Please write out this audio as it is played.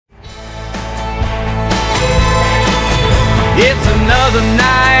Another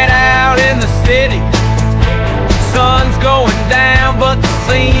night out in the city. Sun's going down, but the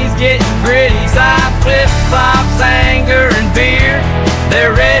scene's getting gritty. Side flip-flops, anger, and beer,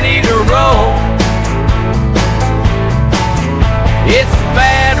 they're ready to roll. It's a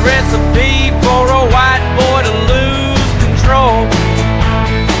bad recipe for a white boy to lose control.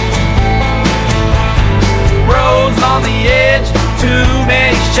 Bros on the edge, too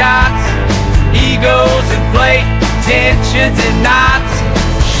many shots. Egos inflate, tensions and knots.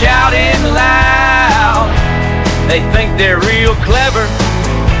 Shouting loud, they think they're real clever.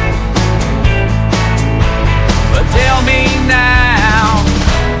 But tell me now,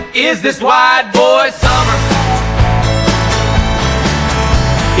 is this white boy summer?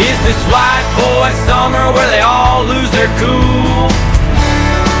 Is this white boy summer where they all lose their cool?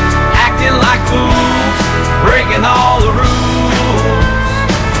 Acting like fools, breaking all the rules.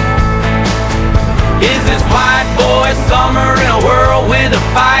 Is this white boy summer in a whirlwind of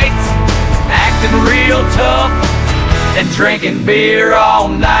fights? Acting real tough and drinking beer all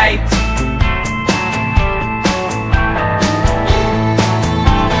night.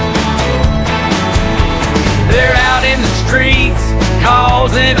 They're out in the streets,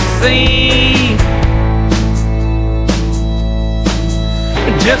 causing a scene,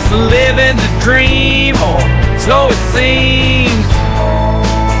 just living the dream, or so it seems.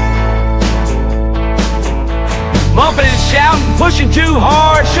 Bumping and shouting, pushing too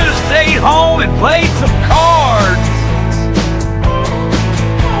hard. Should've stayed home and played some cards.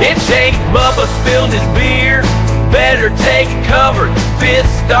 It's Jake Bubba spilled his beer. Better take cover.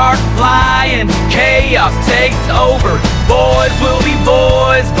 Fists start flying. Chaos takes over. Boys will be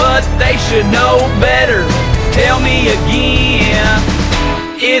boys, but they should know better. Tell me again,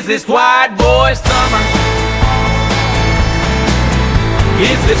 is this white boy summer?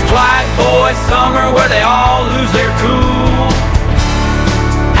 Is this white boy summer where they all lose their cool?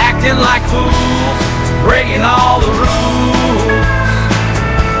 Acting like fools, breaking all the rules.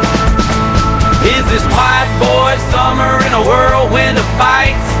 Is this white boy summer in a whirlwind of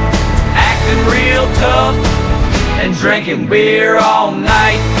fights? Acting real tough and drinking beer all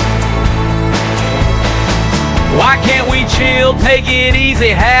night. Why can't we chill, take it easy,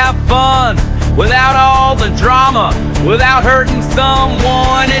 have fun, without all the drama, without hurting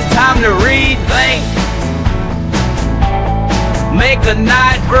someone? It's time to rethink, make the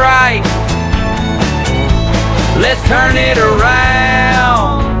night bright. Let's turn it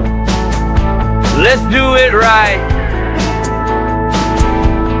around, let's do it right.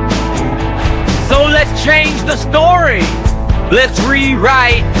 So let's change the story, let's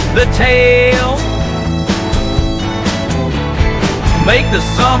rewrite the tale. Make the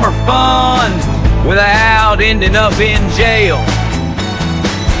summer fun without ending up in jail.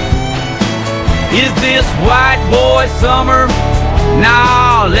 Is this white boy summer?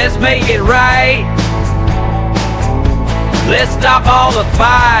 Nah, let's make it right. Let's stop all the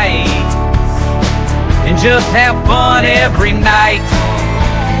fights and just have fun every night.